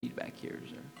feedback here.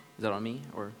 Is that on me,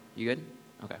 or you good?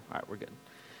 Okay, all right, we're good.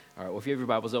 All right, well, if you have your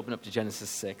Bibles, open up to Genesis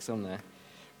 6. I'm going to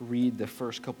read the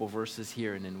first couple verses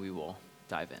here, and then we will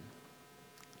dive in.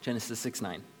 Genesis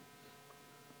 6:9.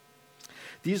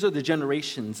 These are the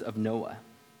generations of Noah.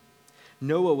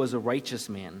 Noah was a righteous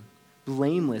man,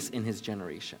 blameless in his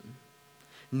generation.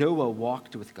 Noah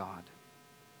walked with God.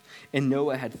 And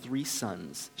Noah had 3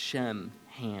 sons, Shem,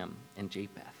 Ham, and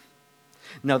Japheth.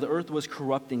 Now the earth was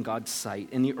corrupt in God's sight,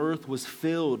 and the earth was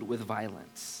filled with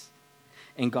violence.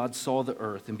 And God saw the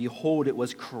earth, and behold, it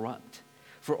was corrupt,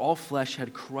 for all flesh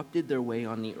had corrupted their way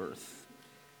on the earth.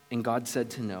 And God said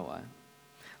to Noah,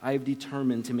 I have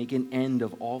determined to make an end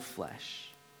of all flesh,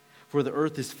 for the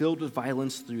earth is filled with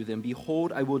violence through them.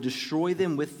 Behold, I will destroy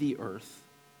them with the earth.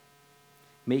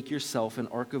 Make yourself an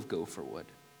ark of gopher wood.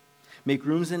 Make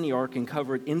rooms in the ark and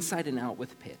cover it inside and out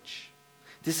with pitch.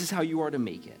 This is how you are to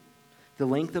make it. The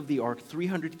length of the ark,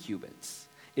 300 cubits,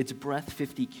 its breadth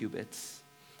 50 cubits,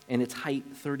 and its height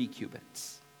 30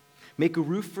 cubits. Make a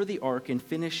roof for the ark and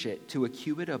finish it to a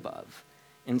cubit above,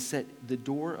 and set the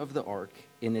door of the ark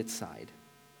in its side.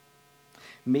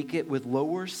 Make it with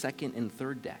lower, second, and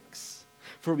third decks.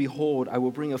 For behold, I will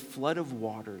bring a flood of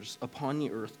waters upon the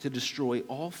earth to destroy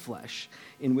all flesh,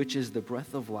 in which is the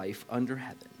breath of life under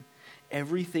heaven.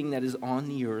 Everything that is on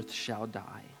the earth shall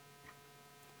die.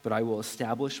 But I will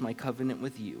establish my covenant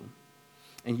with you,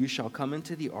 and you shall come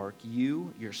into the ark,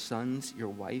 you, your sons, your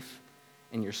wife,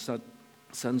 and your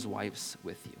sons' wives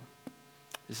with you.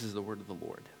 This is the word of the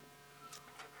Lord.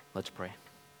 Let's pray.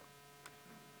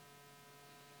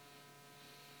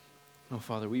 Oh,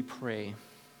 Father, we pray,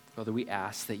 Father, we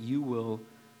ask that you will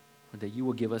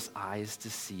give us eyes to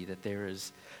see that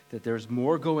there's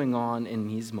more going on in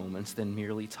these moments than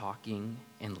merely talking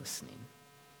and listening.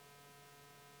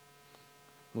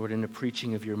 Lord, in the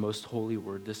preaching of your most holy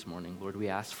word this morning, Lord, we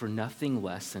ask for nothing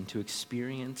less than to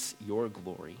experience your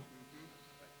glory.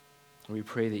 We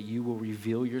pray that you will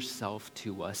reveal yourself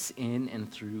to us in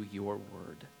and through your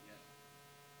word.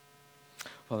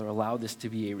 Father, allow this to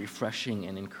be a refreshing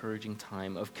and encouraging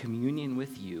time of communion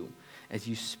with you as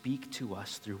you speak to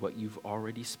us through what you've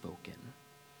already spoken.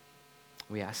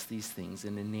 We ask these things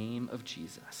in the name of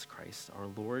Jesus Christ, our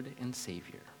Lord and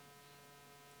Savior.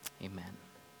 Amen.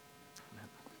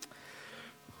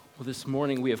 Well, this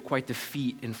morning we have quite the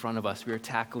feat in front of us. We are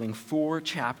tackling 4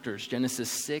 chapters, Genesis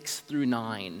 6 through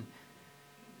 9,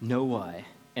 Noah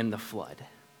and the flood.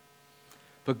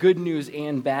 But good news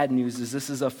and bad news is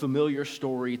this is a familiar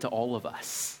story to all of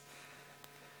us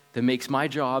that makes my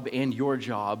job and your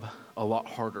job a lot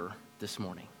harder this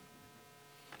morning.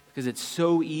 Because it's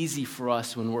so easy for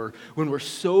us when we're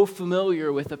so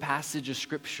familiar with a passage of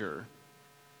Scripture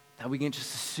that we can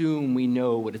just assume we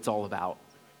know what it's all about.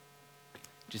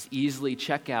 Just easily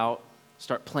check out,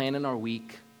 start planning our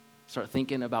week, start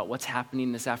thinking about what's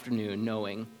happening this afternoon,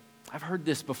 knowing, I've heard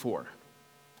this before.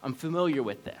 I'm familiar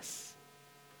with this.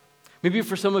 Maybe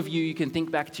for some of you, you can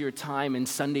think back to your time in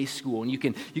Sunday school, and you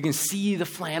can see the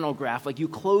flannel graph. Like you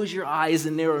close your eyes,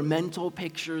 and there are mental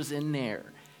pictures in there.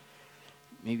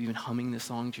 Maybe even humming the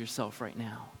song to yourself right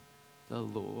now. The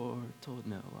Lord told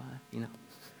Noah,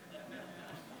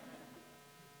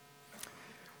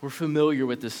 We're familiar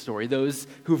with this story. Those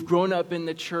who've grown up in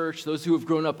the church, those who have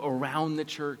grown up around the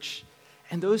church,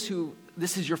 and those who,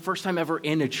 this is your first time ever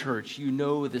in a church, you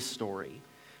know this story.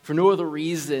 For no other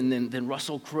reason than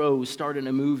Russell Crowe started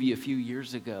a movie a few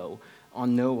years ago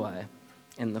on Noah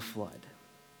and the flood.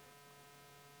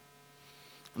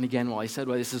 And again, while I said,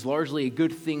 this is largely a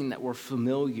good thing that we're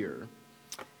familiar,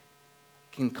 it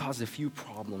can cause a few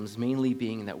problems, mainly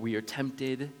being that we are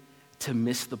tempted to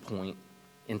miss the point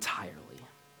entirely.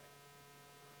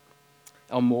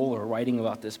 Al Mohler, writing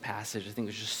about this passage, I think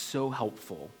is just so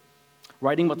helpful.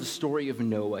 Writing about the story of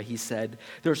Noah, he said,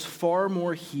 there's far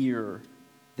more here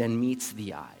than meets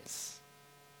the eyes.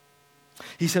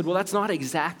 He said, well, that's not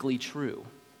exactly true.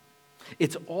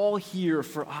 It's all here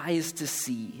for eyes to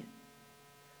see,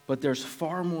 but there's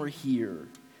far more here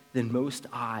than most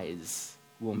eyes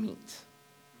will meet.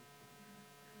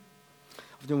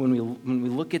 Often when we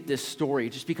look at this story,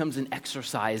 it just becomes an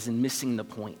exercise in missing the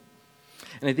point.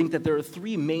 And I think that there are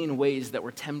 3 main ways that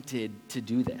we're tempted to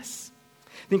do this.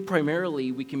 I think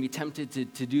primarily we can be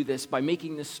tempted to do this by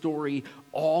making this story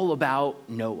all about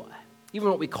Noah. Even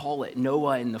what we call it,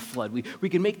 Noah and the flood. We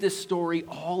can make this story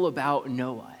all about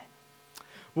Noah.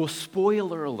 Well,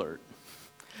 spoiler alert,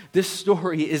 this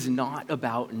story is not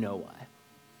about Noah.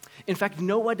 In fact,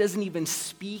 Noah doesn't even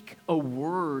speak a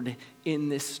word in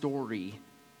this story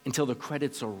until the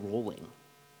credits are rolling.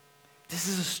 This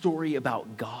is a story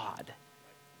about God.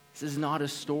 This is not a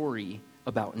story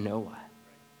about Noah.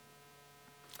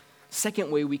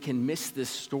 second way we can miss this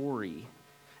story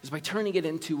is by turning it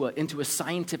into a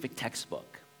scientific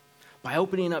textbook, by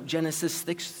opening up Genesis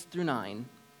 6 through 9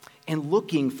 and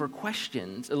looking for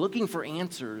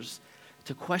answers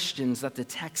to questions that the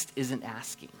text isn't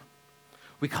asking.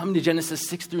 We come to Genesis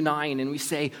 6 through 9 and we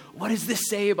say, what does this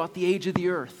say about the age of the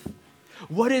earth?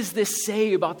 What does this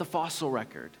say about the fossil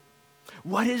record?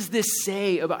 What does this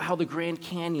say about how the Grand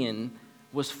Canyon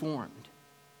was formed?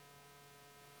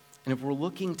 And if we're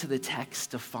looking to the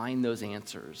text to find those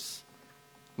answers,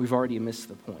 we've already missed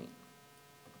the point.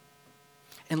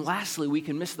 And lastly, we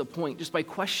can miss the point just by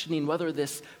questioning whether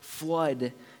this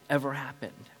flood ever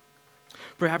happened.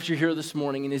 Perhaps you're here this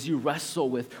morning, and as you wrestle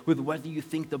with whether you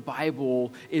think the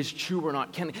Bible is true or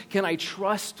not, can I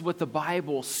trust what the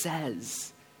Bible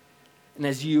says? And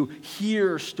as you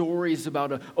hear stories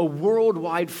about a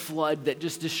worldwide flood that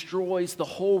just destroys the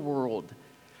whole world,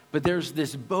 but there's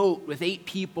this boat with 8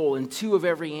 people and 2 of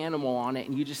every animal on it,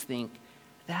 and you just think,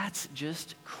 that's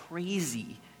just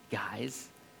crazy, guys.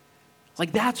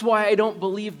 Like, that's why I don't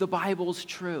believe the Bible's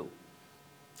true.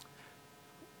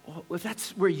 Well, if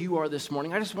that's where you are this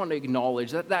morning, I just want to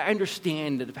acknowledge that I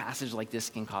understand that a passage like this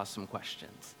can cause some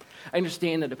questions. I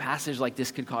understand that a passage like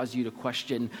this could cause you to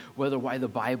question what the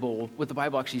Bible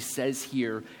actually says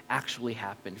here actually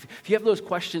happened. If you have those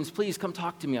questions, please come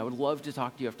talk to me. I would love to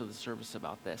talk to you after the service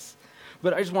about this.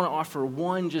 But I just want to offer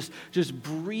one just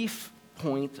brief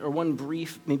point, or one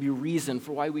brief maybe reason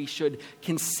for why we should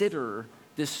consider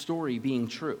this story being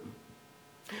true.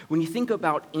 When you think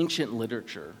about ancient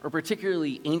literature, or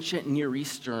particularly ancient Near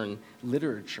Eastern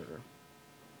literature,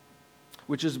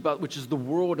 which is the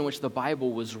world in which the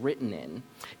Bible was written in,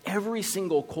 every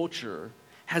single culture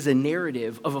has a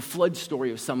narrative of a flood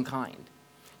story of some kind.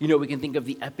 You know, we can think of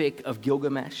the Epic of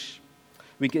Gilgamesh.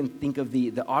 We can think of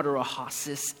the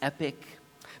Atrahasis epic,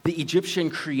 the Egyptian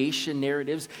creation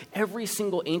narratives. Every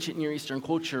single ancient Near Eastern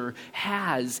culture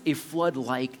has a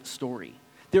flood-like story.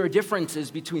 There are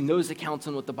differences between those accounts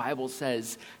and what the Bible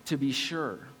says, to be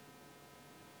sure.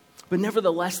 But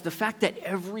nevertheless, the fact that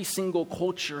every single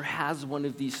culture has one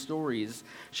of these stories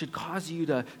should cause you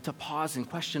to pause and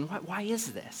question, why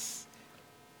is this?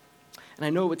 And I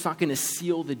know it's not going to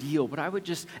seal the deal, but I would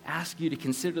just ask you to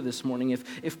consider this morning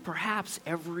if perhaps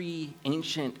every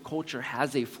ancient culture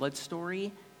has a flood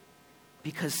story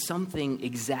because something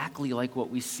exactly like what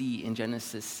we see in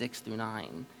Genesis 6 through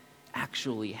 9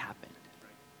 actually happened.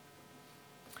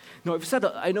 No,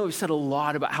 I know I've said a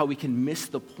lot about how we can miss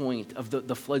the point of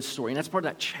the flood story, and that's part of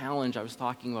that challenge I was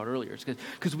talking about earlier. It's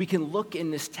because we can look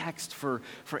in this text for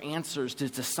answers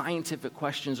to scientific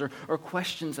questions or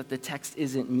questions that the text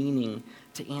isn't meaning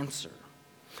to answer.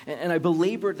 And I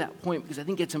belabored that point because I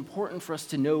think it's important for us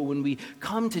to know when we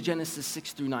come to Genesis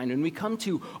 6 through 9, when we come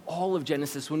to all of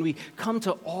Genesis, when we come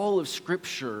to all of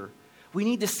Scripture, we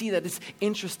need to see that it's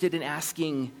interested in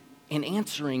asking and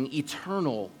answering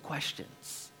eternal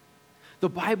questions. The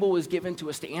Bible was given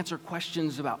to us to answer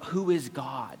questions about who is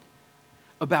God,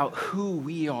 about who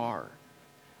we are,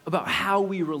 about how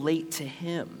we relate to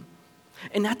Him.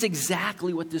 And that's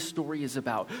exactly what this story is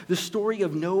about. The story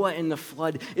of Noah and the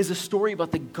flood is a story about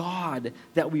the God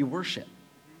that we worship.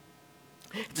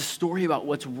 It's a story about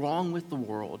what's wrong with the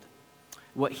world,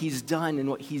 what He's done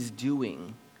and what He's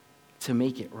doing to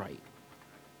make it right.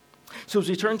 So as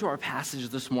we turn to our passage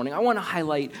this morning, I want to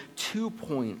highlight 2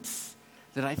 points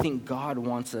that I think God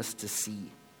wants us to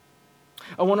see.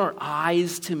 I want our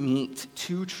eyes to meet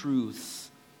 2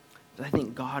 truths that I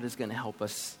think God is going to help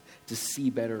us to see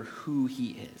better who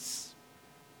He is.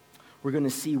 We're going to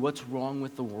see what's wrong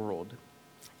with the world,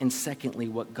 and secondly,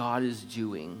 what God is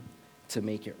doing to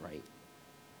make it right.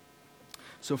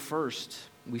 So first,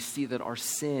 we see that our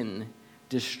sin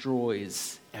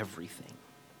destroys everything.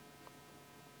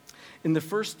 In the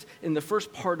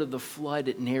first part of the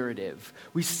flood narrative,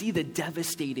 we see the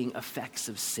devastating effects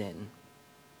of sin.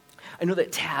 I know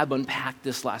that Tab unpacked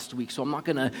this last week, so I'm not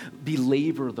going to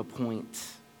belabor the point.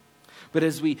 But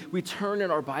as we turn in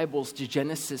our Bibles to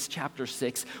Genesis chapter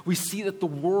 6, we see that the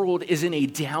world is in a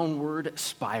downward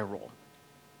spiral.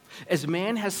 As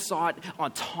man has sought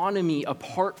autonomy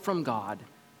apart from God,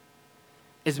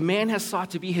 as man has sought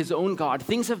to be his own God,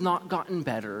 things have not gotten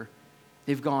better.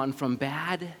 They've gone from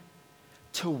bad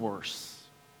to worse.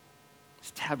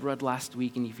 As Tab read last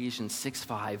week in Ephesians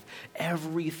 6:5,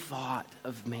 every thought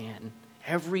of man,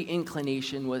 every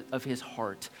inclination of his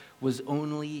heart was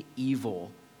only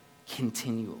evil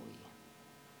continually.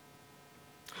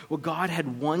 What God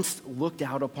had once looked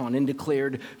out upon and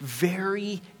declared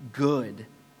very good,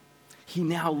 He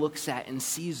now looks at and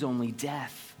sees only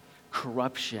death,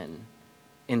 corruption,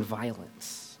 and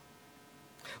violence.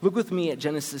 Look with me at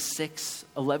Genesis 6,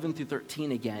 11 through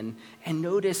 13 again, and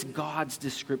notice God's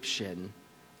description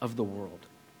of the world.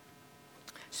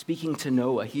 Speaking to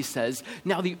Noah, he says,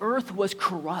 "Now the earth was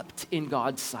corrupt in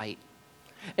God's sight,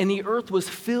 and the earth was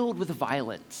filled with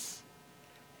violence.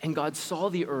 And God saw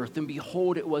the earth, and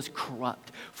behold, it was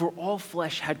corrupt, for all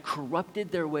flesh had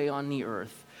corrupted their way on the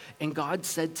earth. And God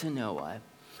said to Noah,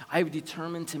 I have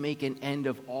determined to make an end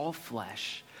of all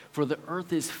flesh, for the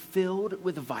earth is filled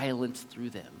with violence through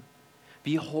them.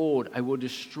 Behold, I will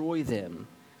destroy them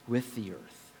with the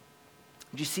earth."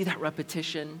 Did you see that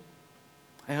repetition?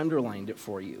 I underlined it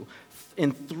for you.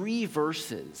 In 3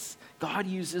 verses, God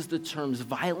uses the terms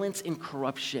violence and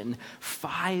corruption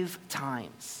 5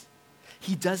 times.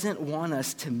 He doesn't want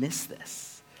us to miss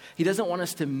this. He doesn't want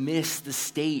us to miss the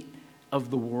state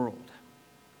of the world.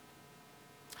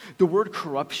 The word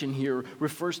corruption here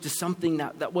refers to something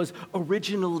that was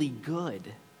originally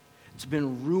good. It's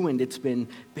been ruined, it's been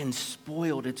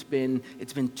spoiled, it's been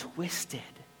twisted.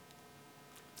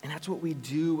 And that's what we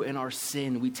do in our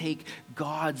sin. We take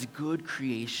God's good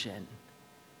creation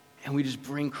and we just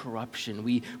bring corruption.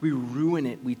 We ruin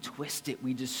it, we twist it,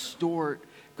 we distort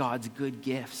God's good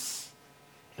gifts.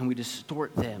 And we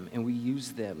distort them and we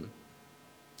use them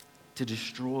to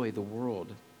destroy the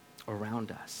world around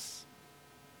us.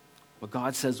 What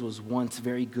God says was once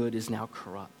very good is now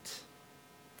corrupt.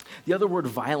 The other word,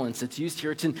 violence, that's used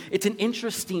here, it's an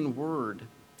interesting word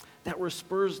that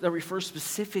refers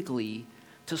specifically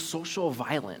to social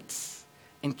violence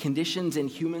and conditions in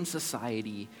human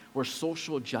society where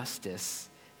social justice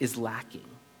is lacking.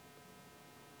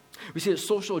 We see that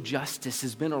social justice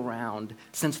has been around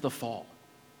since the fall,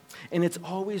 and it's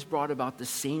always brought about the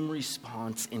same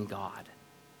response in God.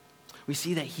 We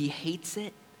see that he hates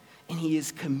it, and he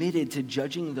is committed to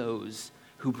judging those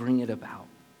who bring it about.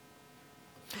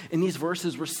 In these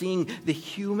verses, we're seeing the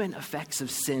human effects of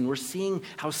sin. We're seeing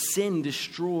how sin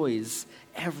destroys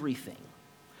everything.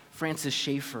 Francis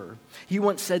Schaeffer, he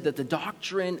once said that the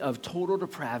doctrine of total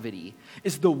depravity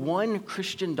is the one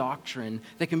Christian doctrine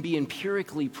that can be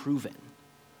empirically proven.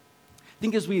 I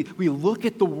think as we look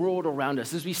at the world around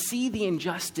us, as we see the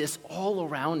injustice all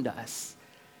around us,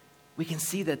 we can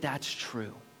see that that's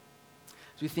true.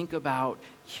 As we think about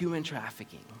human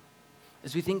trafficking,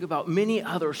 as we think about many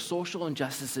other social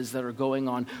injustices that are going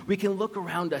on, we can look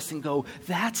around us and go,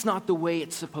 that's not the way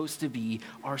it's supposed to be.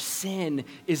 Our sin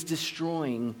is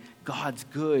destroying God's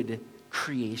good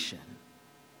creation.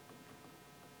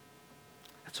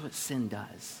 That's what sin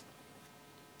does.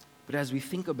 But as we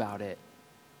think about it,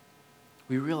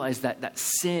 we realize that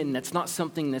sin, that's not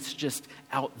something that's just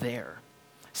out there.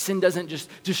 Sin doesn't just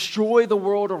destroy the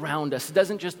world around us. It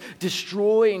doesn't just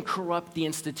destroy and corrupt the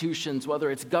institutions, whether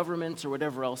it's governments or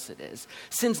whatever else it is.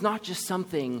 Sin's not just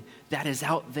something that is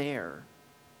out there.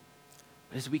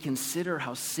 But as we consider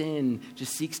how sin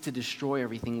just seeks to destroy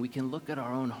everything, we can look at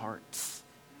our own hearts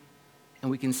and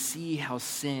we can see how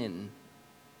sin,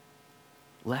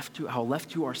 left to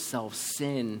ourselves,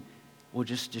 sin will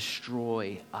just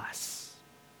destroy us.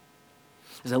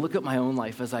 As I look at my own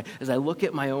life, as I look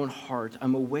at my own heart,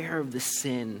 I'm aware of the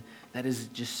sin that is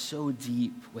just so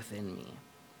deep within me.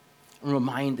 I'm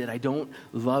reminded I don't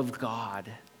love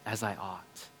God as I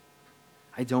ought.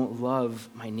 I don't love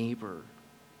my neighbor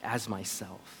as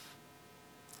myself.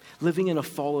 Living in a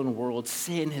fallen world,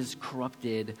 sin has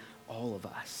corrupted all of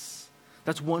us.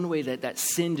 That's one way that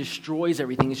sin destroys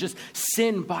everything. It's just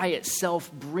sin by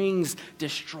itself brings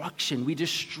destruction. We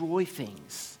destroy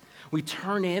things. We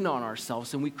turn in on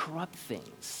ourselves and we corrupt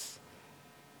things.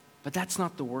 But that's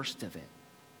not the worst of it.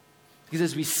 Because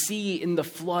as we see in the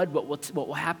flood, what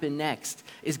will happen next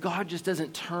is God just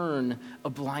doesn't turn a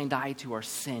blind eye to our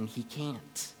sin. He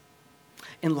can't.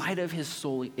 In light of his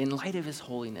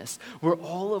holiness, where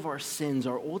all of our sins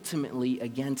are ultimately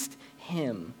against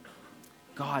him,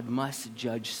 God must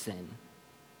judge sin.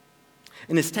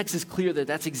 And this text is clear that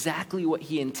that's exactly what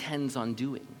he intends on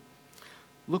doing.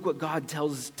 Look what God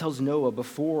tells Noah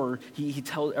before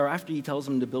after he tells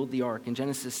him to build the ark. In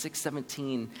Genesis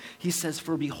 6:17, he says,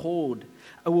 "For behold,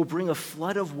 I will bring a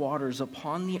flood of waters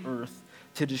upon the earth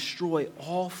to destroy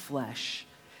all flesh,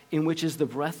 in which is the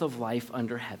breath of life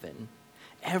under heaven.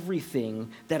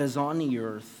 Everything that is on the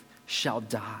earth shall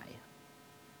die."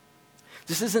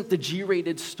 This isn't the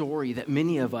G-rated story that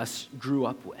many of us grew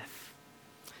up with.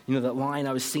 You know, that line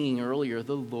I was singing earlier,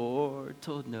 the Lord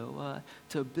told Noah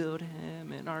to build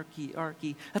him an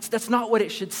arky. That's not what it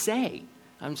should say.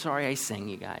 I'm sorry I sang,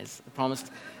 you guys. I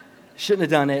promised. Shouldn't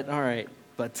have done it. All right.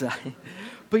 But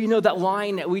you know, that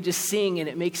line that we just sing and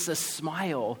it makes us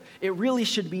smile, it really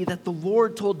should be that the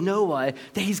Lord told Noah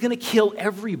that he's going to kill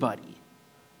everybody.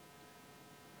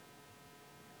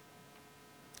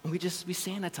 And we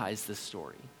sanitize this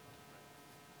story.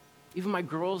 Even my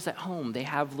girls at home, they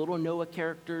have little Noah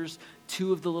characters,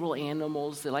 2 of the little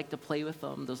animals. They like to play with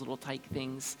them, those little tyke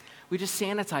things. We just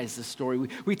sanitize the story.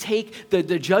 We take the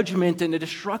judgment and the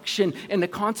destruction and the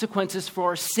consequences for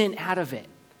our sin out of it,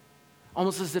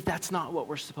 almost as if that's not what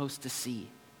we're supposed to see.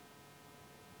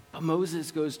 But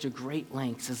Moses goes to great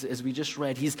lengths, as we just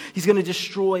read. He's going to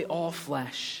destroy all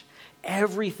flesh.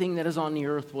 Everything that is on the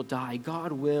earth will die.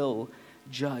 God will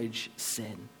judge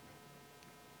sin.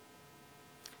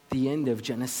 The end of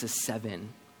Genesis 7,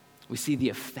 we see the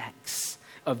effects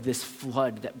of this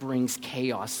flood that brings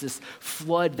chaos, this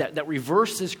flood that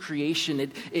reverses creation.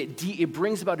 It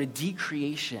brings about a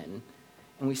decreation,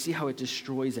 and we see how it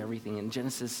destroys everything. In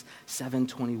Genesis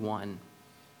 7:21,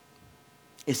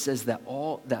 it says that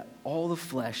all the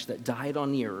flesh that died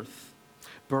on the earth,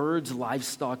 birds,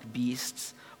 livestock,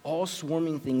 beasts, all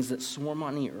swarming things that swarm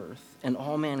on the earth, and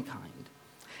all mankind,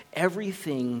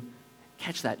 everything,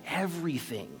 catch that,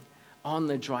 everything on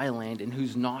the dry land in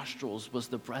whose nostrils was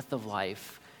the breath of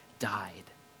life died.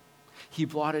 He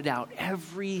blotted out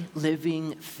every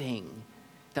living thing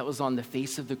that was on the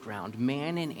face of the ground,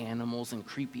 man and animals and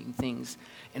creeping things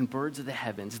and birds of the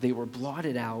heavens. They were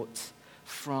blotted out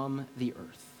from the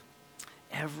earth.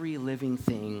 Every living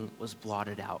thing was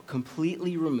blotted out,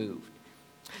 completely removed.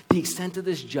 The extent of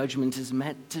this judgment is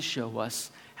meant to show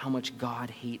us how much God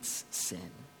hates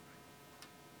sin.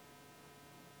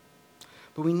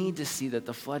 But we need to see that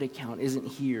the flood account isn't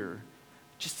here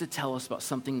just to tell us about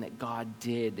something that God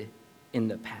did in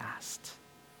the past.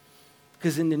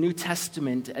 Because in the New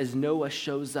Testament, as Noah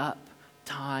shows up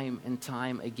time and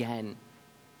time again,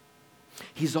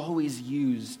 he's always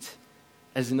used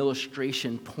as an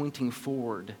illustration pointing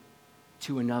forward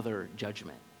to another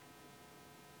judgment.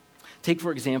 Take,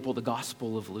 for example, the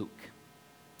Gospel of Luke.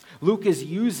 Luke is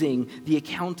using the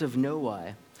account of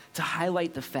Noah to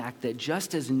highlight the fact that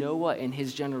just as Noah and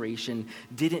his generation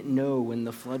didn't know when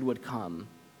the flood would come,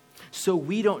 so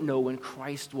we don't know when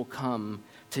Christ will come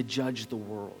to judge the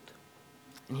world.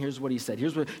 And here's what he said.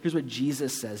 Here's what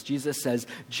Jesus says. Jesus says,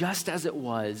 just as it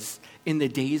was in the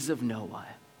days of Noah,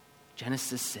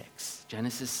 Genesis 6,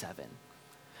 Genesis 7,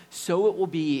 so it will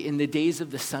be in the days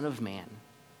of the Son of Man.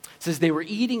 It says they were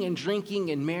eating and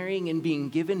drinking and marrying and being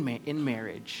given in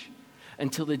marriage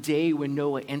until the day when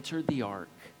Noah entered the ark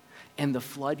and the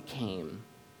flood came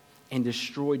and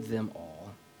destroyed them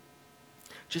all.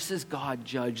 Just as God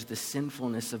judged the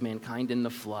sinfulness of mankind in the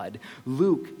flood,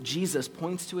 Luke, Jesus,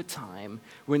 points to a time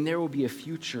when there will be a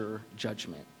future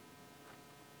judgment.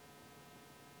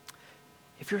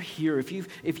 If you're here, if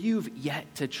you've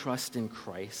yet to trust in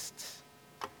Christ,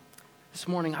 this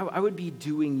morning I would be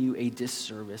doing you a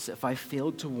disservice if I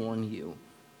failed to warn you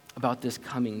about this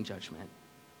coming judgment.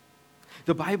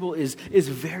 The Bible is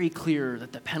very clear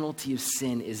that the penalty of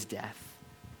sin is death.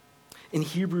 In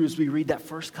Hebrews, we read that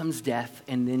first comes death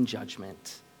and then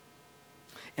judgment.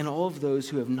 And all of those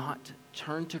who have not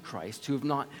turned to Christ, who have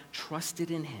not trusted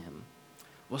in him,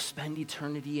 will spend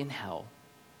eternity in hell,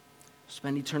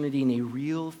 spend eternity in a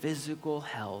real physical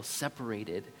hell,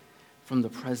 separated from the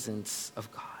presence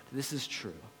of God. This is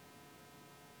true.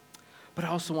 But I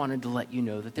also wanted to let you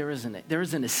know that there is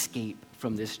an escape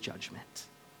from this judgment.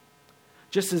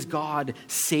 Just as God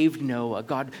saved Noah,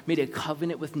 God made a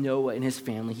covenant with Noah and his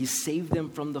family. He saved them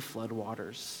from the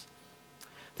floodwaters.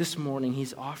 This morning,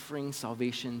 he's offering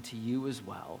salvation to you as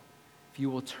well. If you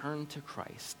will turn to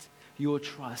Christ, if you will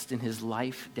trust in his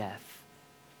life, death,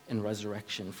 and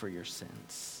resurrection for your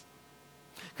sins.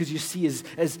 Because you see,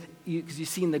 as you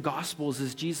see in the Gospels,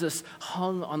 as Jesus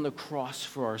hung on the cross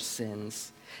for our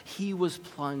sins, he was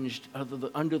plunged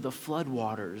under the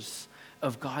floodwaters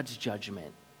of God's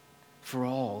judgment for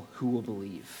all who will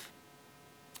believe.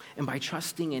 And by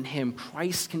trusting in him,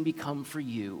 Christ can become for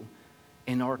you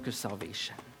an ark of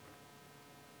salvation.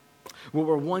 What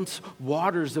were once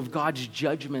waters of God's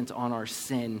judgment on our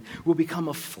sin will become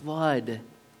a flood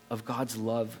of God's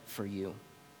love for you.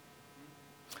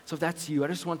 So if that's you, I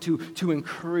just want to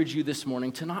encourage you this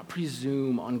morning to not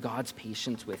presume on God's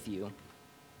patience with you.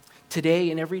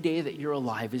 Today and every day that you're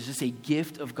alive is just a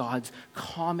gift of God's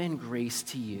common grace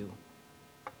to you.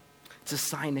 It's a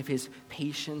sign of his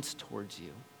patience towards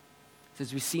you.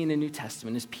 As we see in the New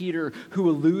Testament, as Peter, who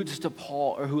alludes to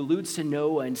Paul or who alludes to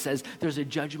Noah and says there's a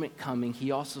judgment coming, he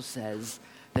also says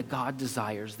that God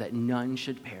desires that none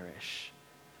should perish,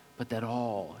 but that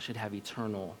all should have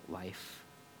eternal life.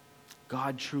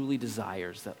 God truly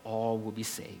desires that all will be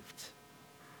saved.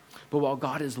 But while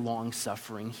God is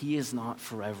long-suffering, he is not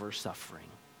forever suffering.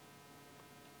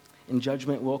 And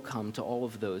judgment will come to all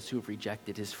of those who have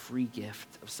rejected his free gift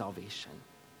of salvation.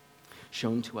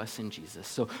 shown to us in Jesus.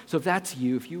 So if that's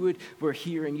you, if you were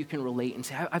here and you can relate and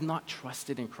say, I've not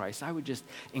trusted in Christ, I would just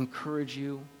encourage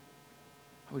you,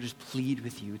 I would just plead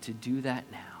with you to do that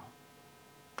now.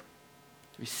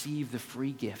 To receive the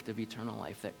free gift of eternal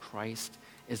life that Christ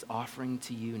is offering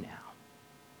to you now.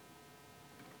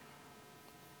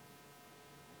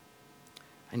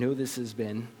 I know this has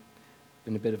been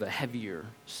a bit of a heavier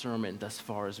sermon thus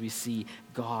far as we see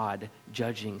God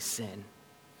judging sin,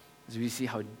 as we see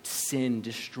how sin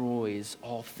destroys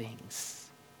all things.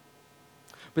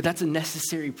 But that's a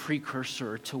necessary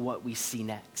precursor to what we see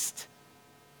next.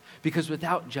 Because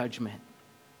without judgment,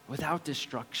 without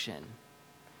destruction,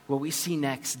 what we see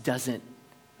next doesn't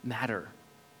matter.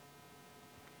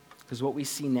 Because what we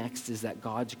see next is that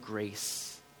God's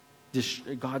grace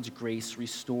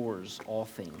restores all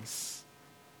things.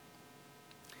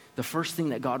 The first thing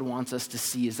that God wants us to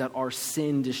see is that our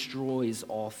sin destroys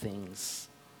all things.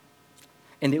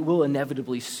 And it will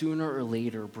inevitably, sooner or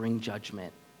later, bring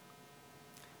judgment.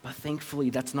 But thankfully,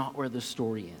 that's not where the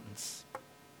story ends.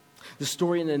 The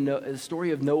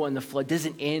story of Noah and the flood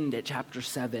doesn't end at chapter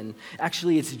 7.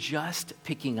 Actually, it's just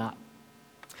picking up.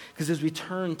 Because as we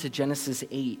turn to Genesis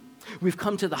 8, we've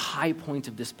come to the high point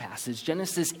of this passage.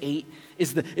 Genesis 8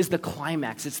 is the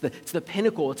climax. It's the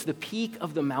pinnacle. It's the peak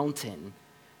of the mountain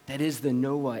that is the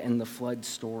Noah and the flood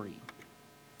story.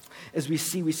 As we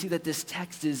see that this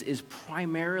text is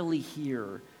primarily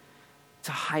here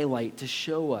to highlight, to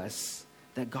show us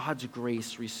that God's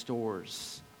grace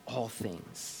restores all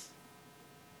things.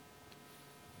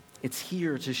 It's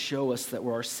here to show us that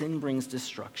where our sin brings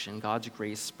destruction, God's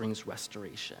grace brings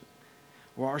restoration.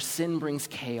 Where our sin brings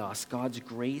chaos, God's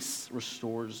grace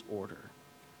restores order.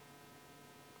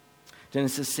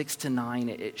 Genesis 6-9,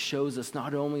 it shows us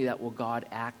not only that will God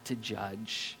act to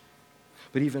judge,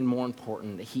 but even more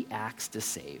important, that he acts to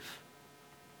save.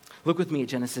 Look with me at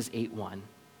Genesis 8:1.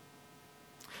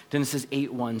 Genesis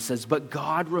 8:1 says, "But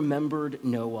God remembered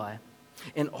Noah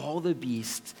and all the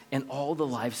beasts and all the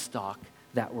livestock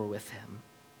that were with him."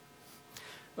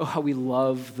 Oh, how we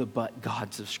love the but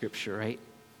gods of Scripture, right?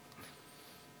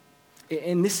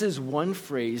 And this is one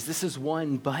phrase, this is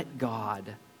one but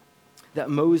God that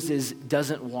Moses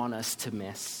doesn't want us to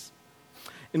miss.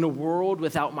 In a world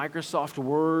without Microsoft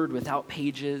Word, without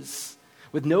pages,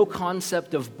 with no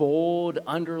concept of bold,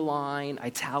 underline,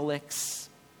 italics,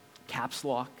 caps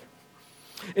lock,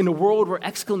 in a world where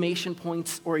exclamation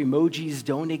points or emojis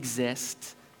don't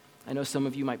exist, I know some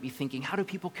of you might be thinking, how do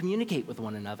people communicate with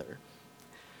one another?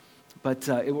 But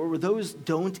where those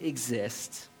don't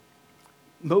exist,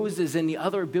 Moses and the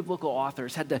other biblical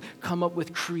authors had to come up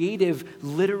with creative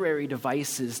literary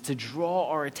devices to draw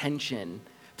our attention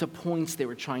to points they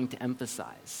were trying to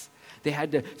emphasize. They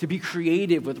had to be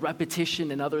creative with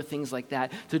repetition and other things like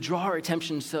that to draw our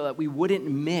attention so that we wouldn't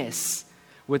miss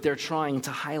what they're trying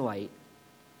to highlight.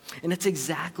 And it's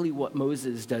exactly what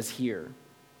Moses does here.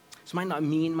 This might not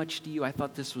mean much to you. I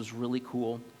thought this was really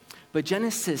cool. But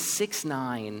Genesis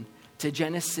 6:9 to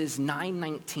Genesis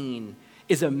 9:19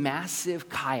 is a massive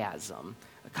chiasm.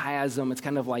 A chiasm, it's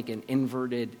kind of like an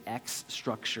inverted X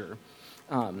structure.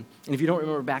 And if you don't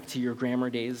remember back to your grammar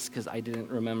days, because I didn't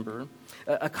remember,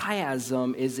 a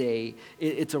chiasm is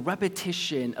it's a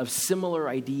repetition of similar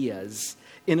ideas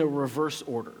in a reverse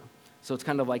order. So it's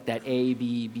kind of like that A,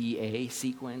 B, B, A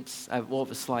sequence. We'll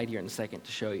have a slide here in a second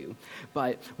to show you.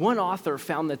 But one author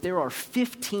found that there are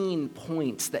 15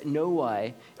 points that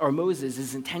Moses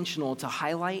is intentional to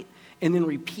highlight and then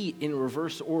repeat in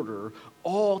reverse order,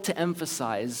 all to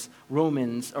emphasize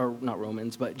Genesis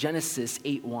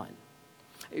 8:1.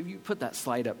 If you put that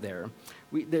slide up there,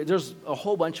 there's a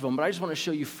whole bunch of them, but I just want to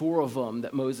show you 4 of them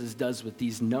that Moses does with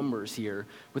these numbers here,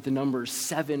 with the numbers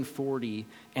 7, 40,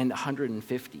 and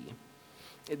 150.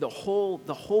 The whole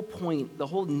point, the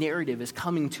whole narrative is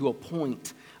coming to a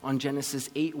point on Genesis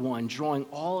 8:1, drawing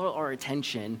all our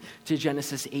attention to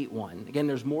Genesis 8:1. Again,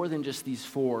 there's more than just these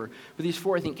 4, but these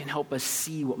 4, I think, can help us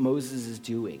see what Moses is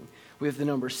doing. We have the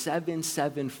number 7,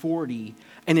 7, 40,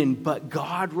 and then, but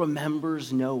God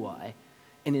remembers Noah,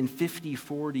 and in 50,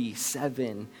 40,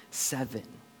 7, 7.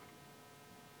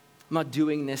 I'm not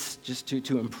doing this just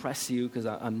to impress you, because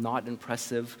I'm not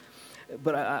impressive.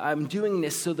 But I'm doing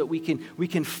this so that we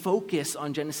can focus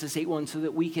on Genesis 8:1, so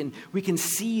that we can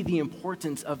see the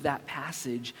importance of that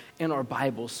passage in our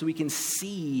Bible, so we can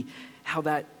see how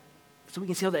that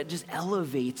just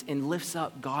elevates and lifts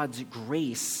up God's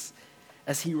grace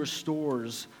as he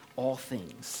restores all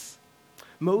things.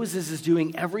 Moses is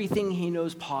doing everything he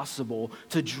knows possible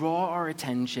to draw our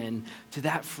attention to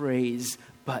that phrase,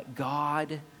 but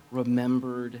God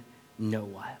remembered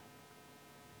Noah.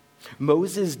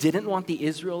 Moses didn't want the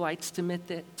Israelites to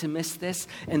miss this,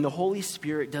 and the Holy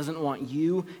Spirit doesn't want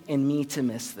you and me to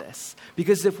miss this.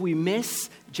 Because if we miss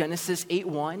Genesis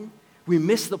 8:1, we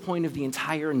miss the point of the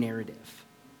entire narrative.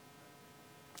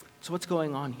 So what's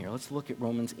going on here? Let's look at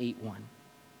Romans 8:1.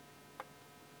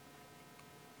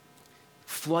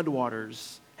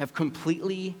 Floodwaters have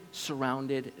completely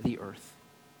surrounded the earth.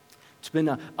 It's been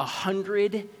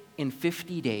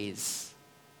 150 days.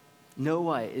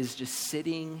 Noah is just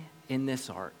sitting in this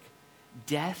ark,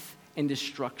 death and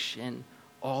destruction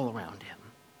all around him.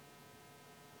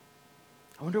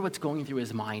 I wonder what's going through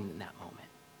his mind in that moment.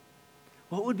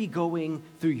 What would be going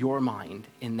through your mind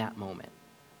in that moment?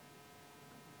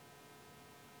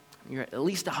 You're at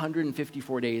least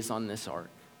 154 days on this ark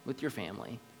with your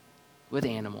family, with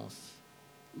animals.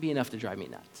 It'd be enough to drive me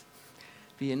nuts.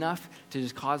 Be enough to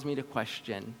just cause me to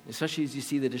question, especially as you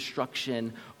see the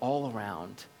destruction all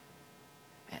around.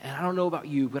 And I don't know about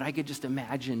you, but I could just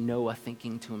imagine Noah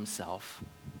thinking to himself,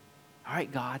 all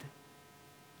right, God,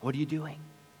 what are you doing?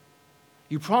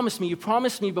 You promised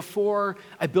me before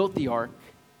I built the ark.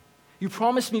 You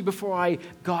promised me before I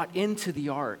got into the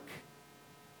ark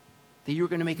that you were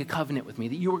going to make a covenant with me,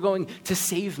 that you were going to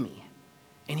save me.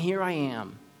 And here I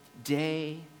am,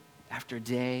 day after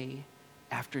day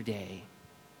after day,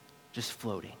 just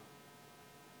floating.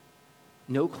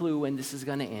 No clue when this is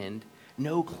going to end.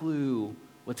 No clue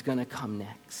what's going to come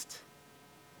next.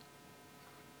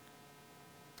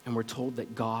 And we're told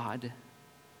that God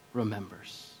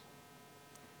remembers.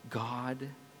 God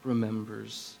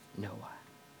remembers Noah.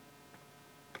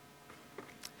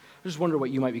 I just wonder what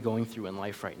you might be going through in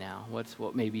life right now.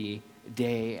 What maybe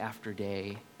day after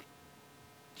day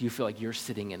do you feel like you're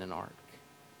sitting in an ark,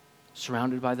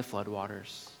 surrounded by the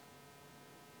floodwaters,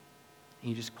 and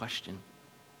you just question,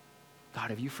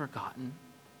 God, have you forgotten?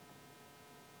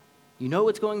 You know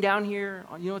what's going down here?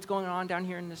 You know what's going on down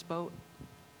here in this boat?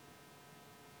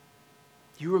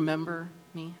 Do you remember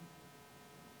me?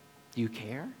 Do you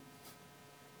care?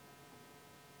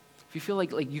 If you feel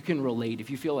like you can relate, if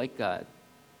you feel like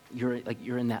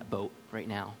you're in that boat right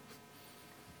now,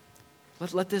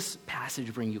 let this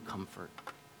passage bring you comfort.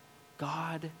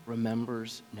 God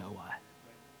remembers Noah.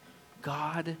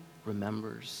 God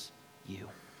remembers you.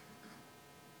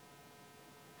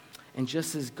 And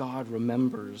just as God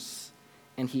remembers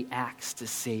and he acts to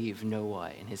save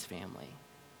Noah and his family,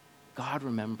 God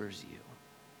remembers you.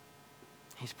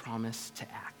 He's promised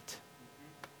to act.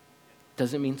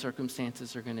 Doesn't mean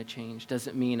circumstances are going to change.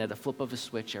 Doesn't mean at a flip of a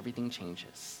switch everything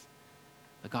changes.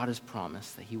 But God has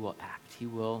promised that he will act. He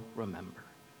will remember.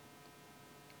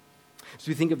 So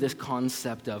we think of this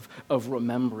concept of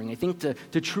remembering. I think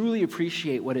to truly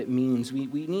appreciate what it means, we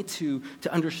need to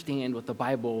understand what the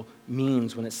Bible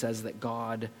means when it says that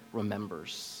God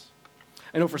remembers.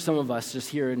 I know for some of us, just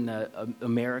here in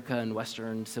America and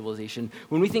Western civilization,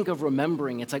 when we think of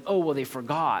remembering, it's like, oh, well, they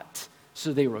forgot,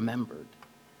 so they remembered.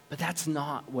 But that's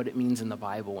not what it means in the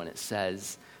Bible when it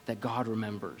says that God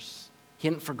remembers. He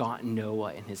hadn't forgotten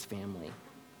Noah and his family.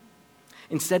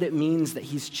 Instead, it means that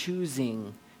he's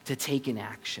choosing to take an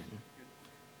action.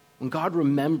 When God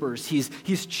remembers,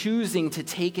 he's choosing to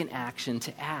take an action,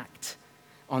 to act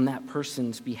on that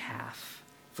person's behalf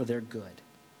for their good.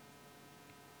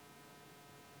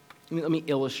 Let me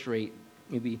illustrate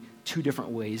maybe two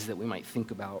different ways that we might think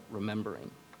about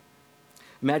remembering.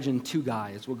 Imagine two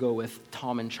guys. We'll go with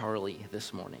Tom and Charlie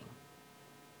this morning.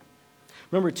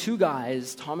 Remember two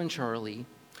guys, Tom and Charlie,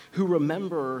 who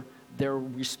remember their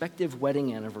respective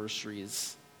wedding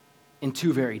anniversaries in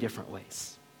two very different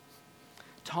ways.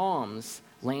 Tom's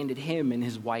landed him in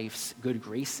his wife's good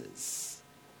graces,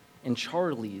 and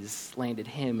Charlie's landed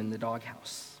him in the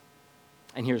doghouse.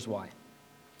 And here's why.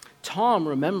 Tom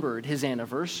remembered his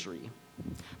anniversary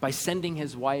by sending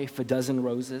his wife a dozen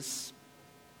roses.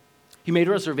 He made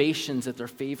reservations at their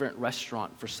favorite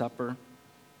restaurant for supper,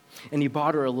 and he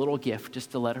bought her a little gift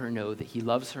just to let her know that he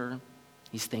loves her,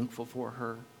 he's thankful for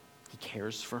her, he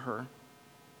cares for her.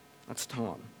 That's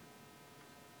Tom.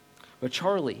 But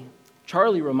Charlie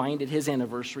reminded his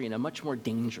anniversary in a much more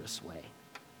dangerous way.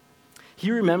 He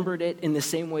remembered it in the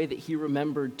same way that he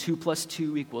remembered 2 +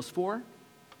 2 = 4.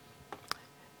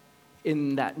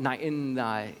 In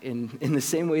the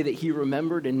same way that he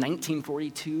remembered in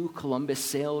 1942 Columbus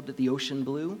sailed the ocean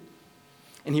blue.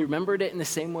 And he remembered it in the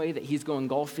same way that he's going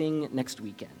golfing next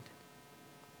weekend.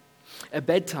 At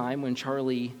bedtime, when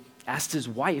Charlie asked his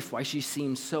wife why she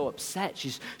seemed so upset,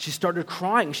 she started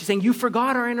crying. She's saying, "You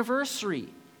forgot our anniversary."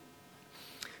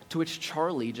 To which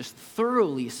Charlie, just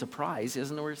thoroughly surprised, he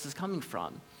doesn't know where this is coming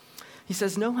from. He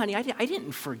says, "No, honey, I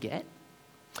didn't forget."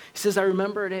 He says, "I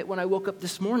remembered it when I woke up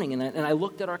this morning and I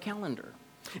looked at our calendar.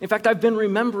 In fact, I've been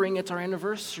remembering it's our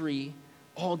anniversary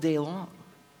all day long.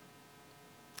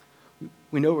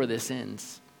 We know where this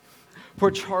ends.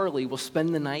 Poor Charlie will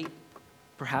spend the night,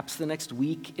 perhaps the next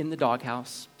week, in the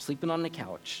doghouse, sleeping on the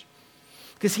couch,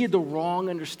 because he had the wrong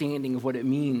understanding of what it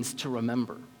means to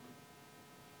remember.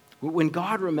 When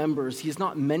God remembers, he's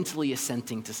not mentally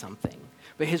assenting to something,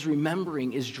 but his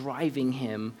remembering is driving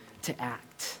him to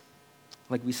act,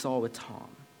 like we saw with Tom.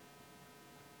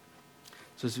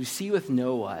 So as we see with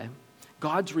Noah,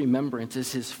 God's remembrance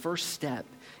is his first step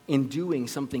in doing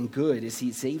something good as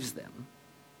he saves them.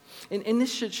 And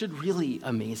this should really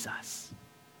amaze us.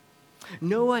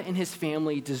 Noah and his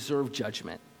family deserve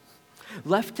judgment.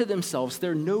 Left to themselves,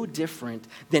 they're no different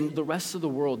than the rest of the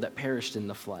world that perished in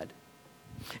the flood.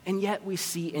 And yet we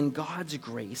see in God's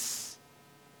grace,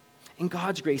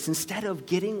 instead of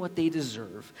getting what they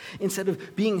deserve, instead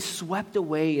of being swept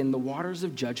away in the waters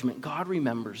of judgment, God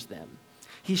remembers them.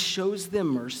 He shows them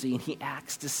mercy and he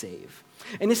acts to save.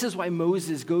 And this is why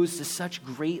Moses goes to such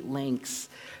great lengths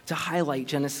to highlight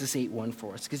Genesis 8:1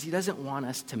 for us, because he doesn't want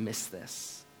us to miss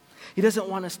this. He doesn't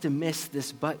want us to miss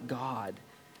this but God,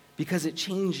 because it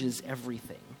changes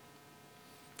everything.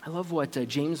 I love what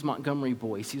James Montgomery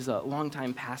Boyce, he's a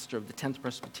longtime pastor of the 10th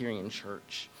Presbyterian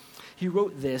Church. He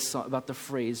wrote this about the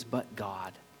phrase, but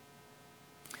God.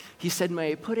 He said,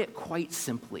 may I put it quite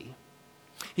simply?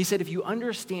 He said, if you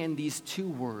understand these two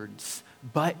words,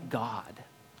 but God,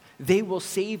 they will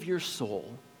save your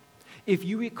soul. If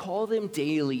you recall them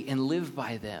daily and live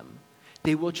by them,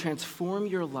 they will transform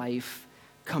your life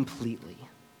completely.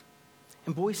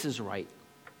 And Boyce is right.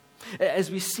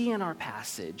 As we see in our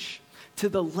passage, to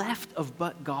the left of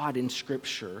but God in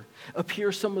Scripture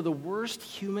appear some of the worst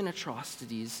human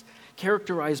atrocities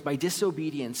characterized by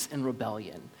disobedience and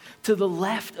rebellion. To the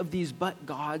left of these but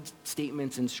God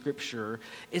statements in Scripture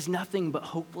is nothing but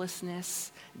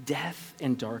hopelessness, death,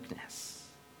 and darkness.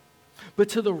 But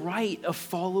to the right,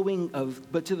 following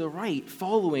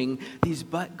these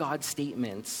but God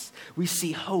statements, we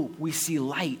see hope, we see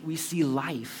light, we see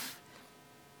life.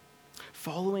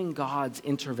 Following God's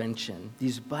intervention,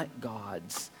 these but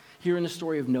gods, here in the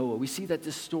story of Noah, we see that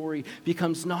this story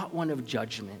becomes not one of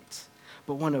judgment,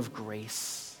 but one of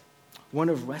grace, one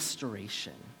of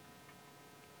restoration.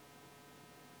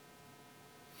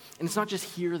 And it's not just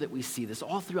here that we see this.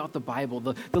 All throughout the Bible,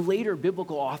 the later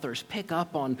biblical authors pick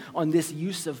up on this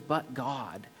use of but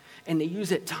God, and they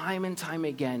use it time and time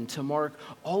again to mark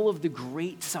all of the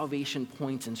great salvation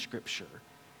points in Scripture.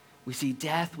 We see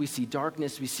death, we see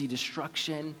darkness, we see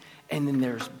destruction, and then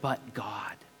there's but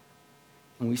God.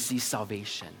 And we see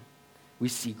salvation, we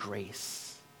see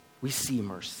grace, we see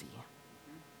mercy.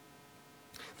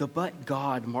 The but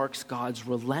God marks God's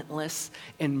relentless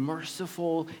and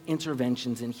merciful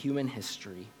interventions in human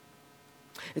history.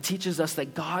 It teaches us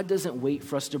that God doesn't wait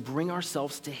for us to bring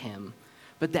ourselves to him,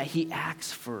 but that he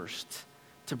acts first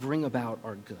to bring about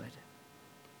our good.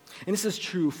 And this is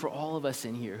true for all of us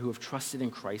in here who have trusted in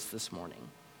Christ this morning.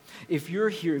 If you're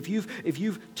here, if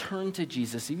you've turned to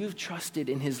Jesus, if you've trusted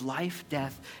in his life,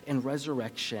 death, and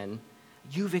resurrection,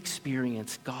 you've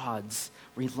experienced God's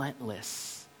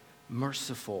relentless,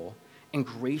 merciful, and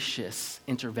gracious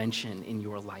intervention in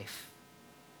your life.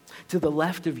 To the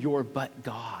left of your but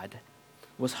God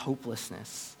was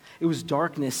hopelessness. It was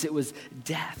darkness. It was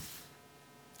death.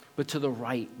 But to the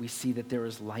right, we see that there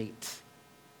is light,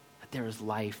 that there is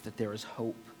life, that there is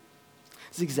hope.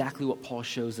 This is exactly what Paul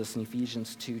shows us in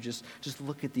Ephesians 2. Just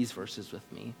look at these verses with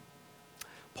me.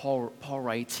 Paul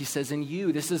writes, he says, in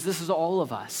you, this is all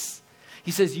of us.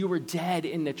 He says, you were dead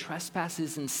in the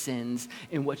trespasses and sins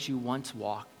in which you once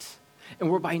walked,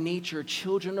 and were by nature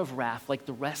children of wrath like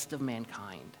the rest of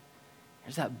mankind.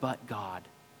 There's that but God.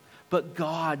 But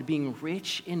God, being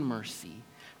rich in mercy,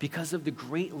 because of the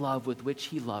great love with which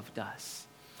he loved us,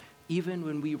 even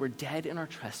when we were dead in our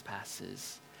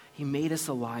trespasses, he made us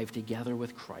alive together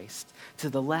with Christ. To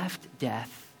the left,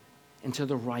 death, and to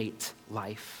the right,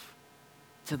 life.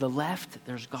 To the left,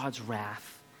 there's God's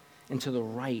wrath, and to the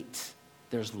right,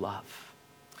 there's love.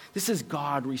 This is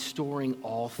God restoring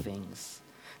all things.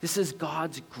 This is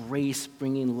God's grace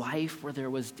bringing life where there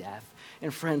was death.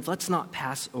 And friends, let's not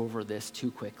pass over this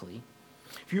too quickly.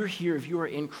 If you're here, if you are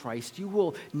in Christ, you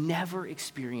will never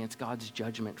experience God's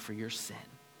judgment for your sin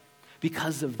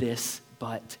because of this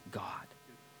but God.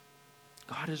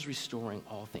 God is restoring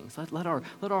all things. Let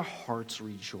our hearts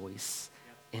rejoice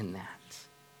in that.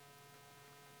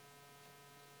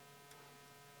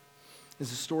 As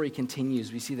the story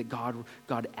continues, we see that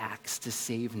God acts to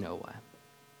save Noah.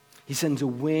 He sends a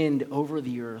wind over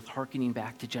the earth, hearkening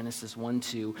back to Genesis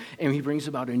 1-2, and he brings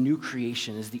about a new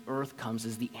creation as the earth comes,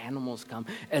 as the animals come,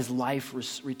 as life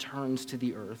returns to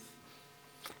the earth.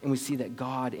 And we see that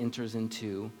God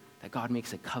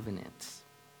makes a covenant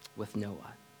with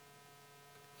Noah.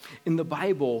 In the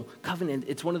Bible, covenant,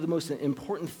 it's one of the most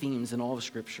important themes in all of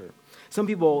Scripture. Some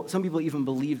people even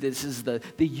believe this is the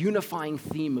unifying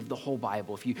theme of the whole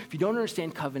Bible. If you don't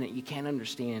understand covenant, you can't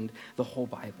understand the whole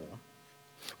Bible.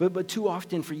 But too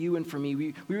often for you and for me,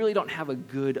 we really don't have a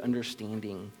good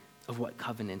understanding of what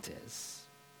covenant is.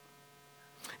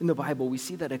 In the Bible, we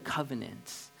see that a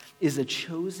covenant is a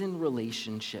chosen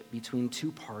relationship between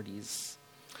two parties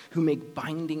who make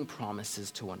binding promises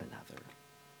to one another.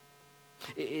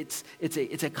 It's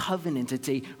a covenant, it's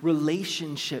a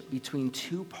relationship between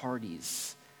two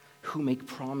parties who make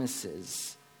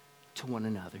promises to one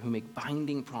another, who make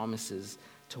binding promises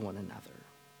to one another.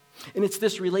 And it's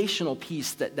this relational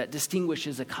piece that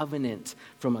distinguishes a covenant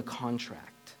from a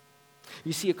contract.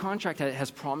 You see, a contract has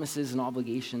promises and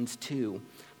obligations too,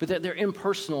 but they're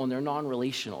impersonal and they're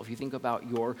non-relational. If you think about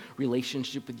your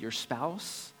relationship with your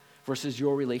spouse versus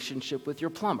your relationship with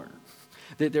your plumber,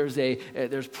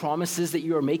 there's promises that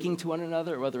you are making to one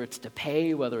another, whether it's to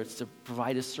pay, whether it's to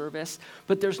provide a service,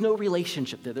 but there's no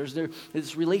relationship there. There's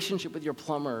this relationship with your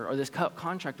plumber or this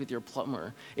contract with your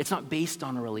plumber. It's not based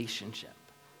on a relationship,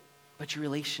 but your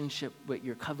relationship with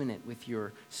your covenant with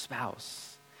your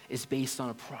spouse is based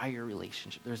on a prior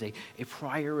relationship. There's a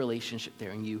prior relationship there,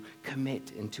 and you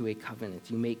commit into a covenant.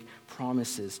 You make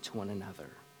promises to one another.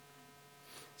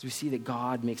 So we see that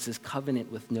God makes this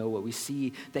covenant with Noah. We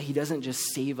see that he doesn't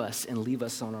just save us and leave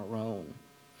us on our own,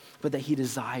 but that he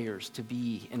desires to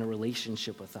be in a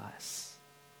relationship with us.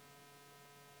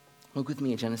 Look with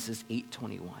me at Genesis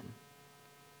 8:21.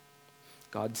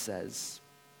 God says,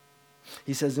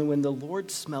 he says, "And when the Lord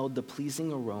smelled the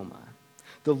pleasing aroma,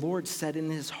 the Lord said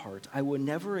in his heart, I will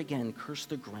never again curse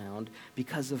the ground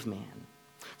because of man.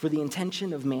 For the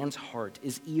intention of man's heart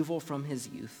is evil from his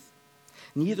youth.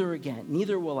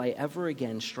 Neither will I ever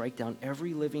again strike down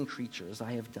every living creature as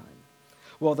I have done.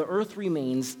 While the earth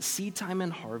remains, seed time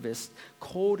and harvest,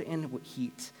 cold and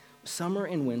heat, summer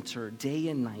and winter, day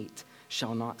and night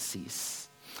shall not cease."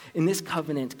 In this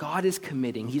covenant, God is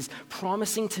committing, he's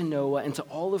promising to Noah and to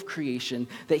all of creation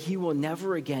that he will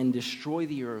never again destroy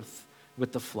the earth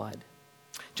with the flood.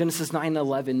 Genesis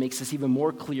 9:11 makes this even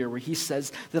more clear, where he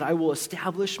says that I will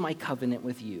establish my covenant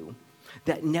with you,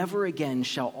 that never again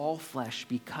shall all flesh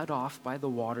be cut off by the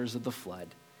waters of the flood,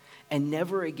 and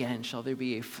never again shall there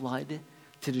be a flood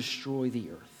to destroy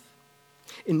the earth.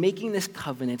 In making this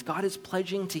covenant, God is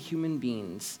pledging to human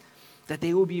beings that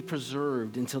they will be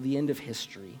preserved until the end of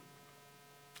history.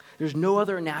 There's no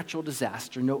other natural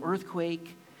disaster, no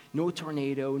earthquake, no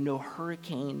tornado, no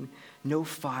hurricane, no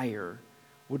fire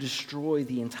will destroy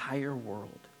the entire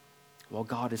world while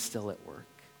God is still at work.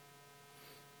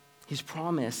 He's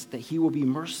promised that he will be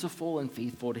merciful and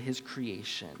faithful to his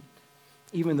creation,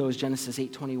 even though, as Genesis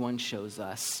 8:21 shows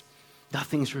us,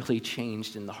 nothing's really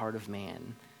changed in the heart of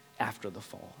man after the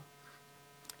fall.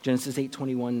 Genesis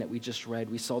 8:21 that we just read,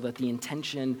 we saw that the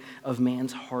intention of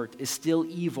man's heart is still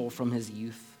evil from his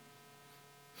youth.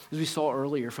 As we saw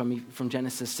earlier from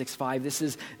Genesis 6:5, this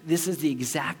is the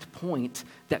exact point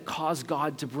that caused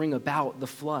God to bring about the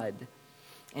flood.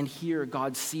 And here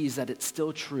God sees that it's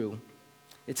still true.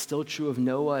 It's still true of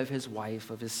Noah, of his wife,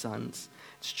 of his sons.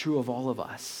 It's true of all of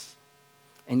us.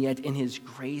 And yet in his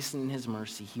grace and in his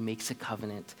mercy, he makes a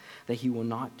covenant that he will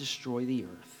not destroy the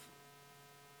earth.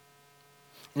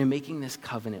 And in making this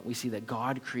covenant, we see that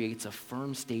God creates a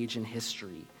firm stage in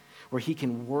history where he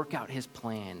can work out his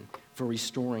plan for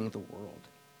restoring the world.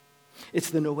 It's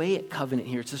the Noahic covenant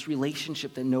here. It's this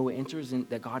relationship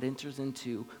that God enters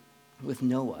into with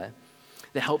Noah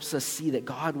that helps us see that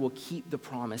God will keep the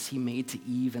promise he made to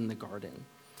Eve in the garden,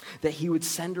 that he would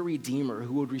send a redeemer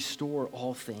who would restore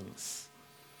all things.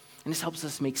 And this helps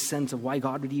us make sense of why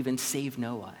God would even save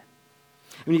Noah.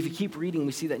 I mean, if you keep reading,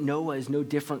 we see that Noah is no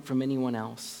different from anyone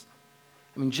else.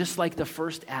 I mean, just like the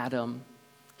first Adam,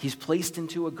 he's placed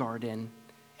into a garden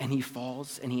and he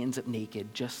falls and he ends up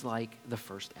naked, just like the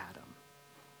first Adam.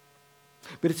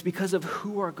 But it's because of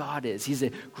who our God is. He's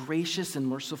a gracious and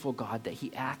merciful God that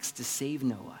he acts to save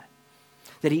Noah,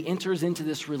 that he enters into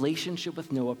this relationship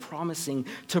with Noah, promising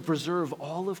to preserve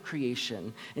all of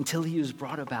creation until he has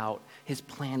brought about his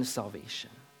plan of salvation.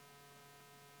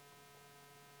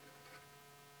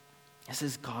 This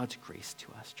is God's grace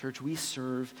to us. Church, we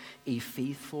serve a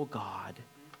faithful God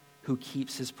who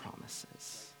keeps his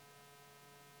promises.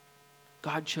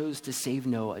 God chose to save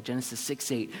Noah. Genesis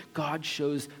 6:8. God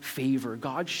shows favor.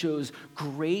 God shows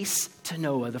grace to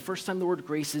Noah. The first time the word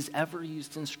grace is ever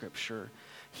used in Scripture,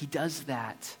 he does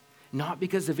that not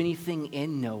because of anything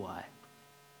in Noah,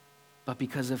 but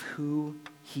because of who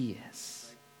he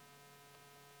is.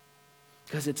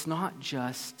 Because it's not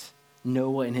just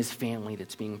Noah and his family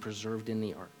that's being preserved in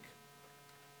the ark.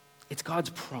 It's God's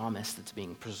promise that's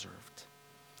being preserved.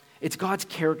 It's God's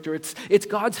character. It's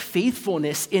God's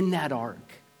faithfulness in that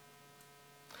ark.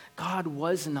 God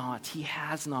was not, he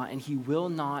has not, and he will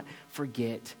not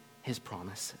forget his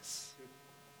promises.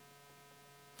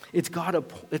 It's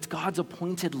God's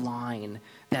appointed line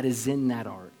that is in that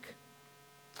ark.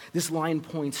 This line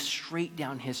points straight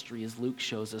down history, as Luke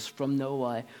shows us, from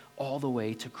Noah all the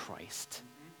way to Christ.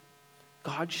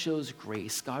 God shows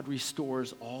grace. God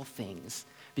restores all things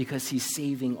because he's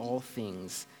saving all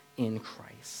things in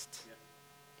Christ.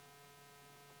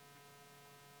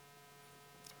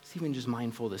 I was even just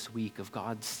mindful this week of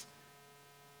God's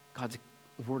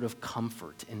word of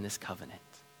comfort in this covenant.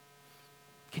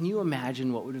 Can you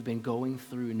imagine what would have been going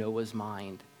through Noah's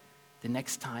mind the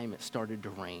next time it started to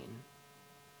rain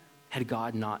had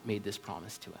God not made this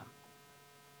promise to him?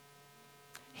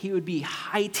 He would be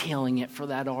hightailing it for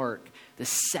that ark the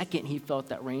second he felt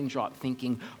that raindrop,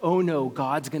 thinking, oh no,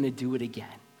 God's going to do it again.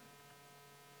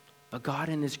 But God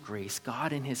in his grace,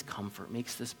 God in his comfort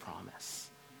makes this promise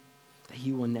that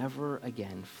he will never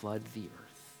again flood the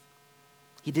earth.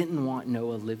 He didn't want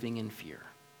Noah living in fear,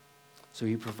 so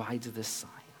he provides this sign.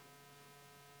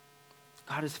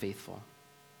 God is faithful.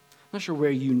 I'm not sure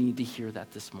where you need to hear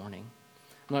that this morning.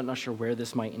 I'm not sure where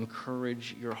this might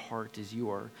encourage your heart as you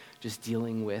are just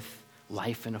dealing with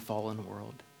life in a fallen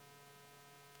world.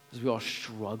 As we all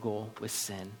struggle with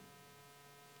sin.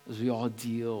 As we all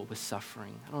deal with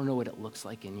suffering. I don't know what it looks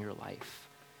like in your life.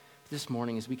 This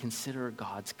morning, as we consider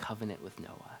God's covenant with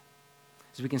Noah,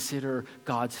 as we consider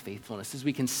God's faithfulness, as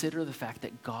we consider the fact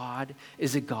that God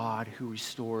is a God who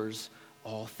restores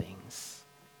all things,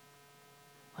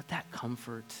 let that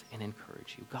comfort and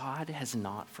encourage you. God has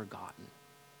not forgotten.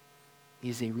 He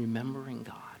is a remembering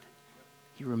God.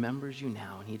 He remembers you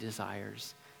now, and he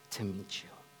desires to meet you.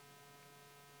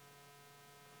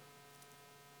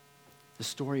 The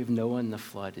story of Noah and the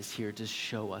flood is here to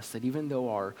show us that even though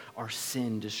our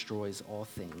sin destroys all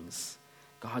things,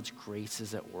 God's grace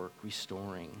is at work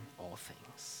restoring all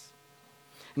things.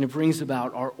 And it brings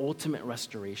about our ultimate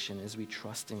restoration as we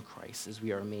trust in Christ, as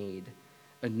we are made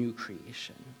a new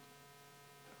creation.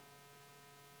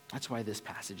 That's why this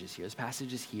passage is here. This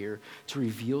passage is here to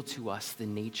reveal to us the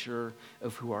nature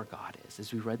of who our God is.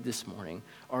 As we read this morning,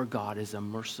 our God is a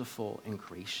merciful and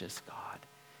gracious God.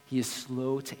 He is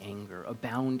slow to anger,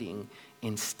 abounding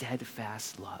in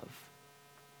steadfast love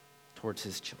towards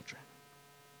his children.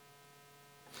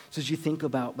 So as you think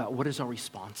about what is our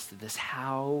response to this,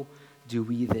 how do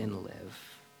we then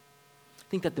live? I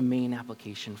think that the main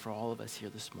application for all of us here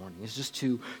this morning is just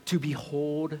to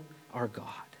behold our God.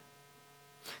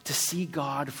 To see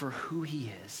God for who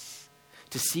he is,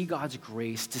 to see God's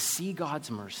grace, to see God's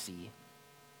mercy,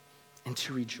 and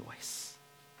to rejoice.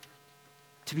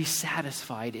 To be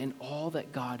satisfied in all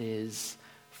that God is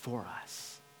for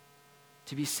us.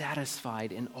 To be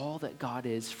satisfied in all that God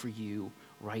is for you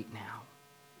right now.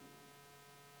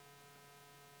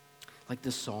 Like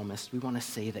the psalmist, we want to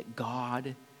say that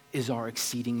God is our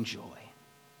exceeding joy.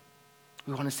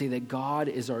 We want to say that God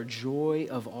is our joy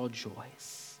of all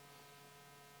joys.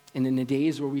 And in the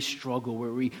days where we struggle,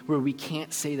 where we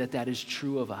can't say that is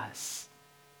true of us,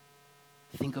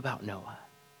 think about Noah.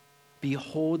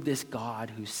 Behold this God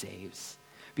who saves.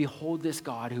 Behold this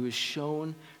God who has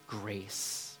shown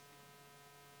grace,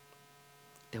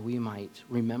 that we might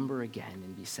remember again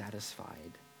and be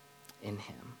satisfied in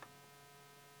him.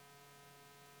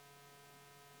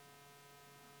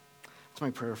 That's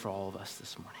my prayer for all of us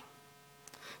this morning.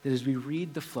 That as we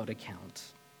read the flood account,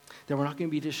 that we're not going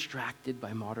to be distracted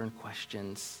by modern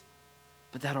questions,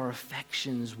 but that our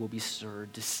affections will be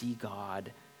stirred to see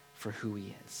God for who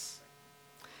he is.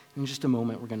 In just a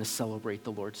moment, we're going to celebrate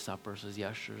the Lord's Supper, so as the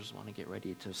ushers want to get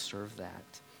ready to serve that.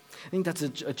 I think that's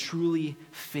a truly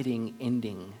fitting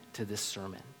ending to this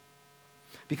sermon.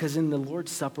 Because in the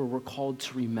Lord's Supper, we're called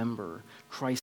to remember Christ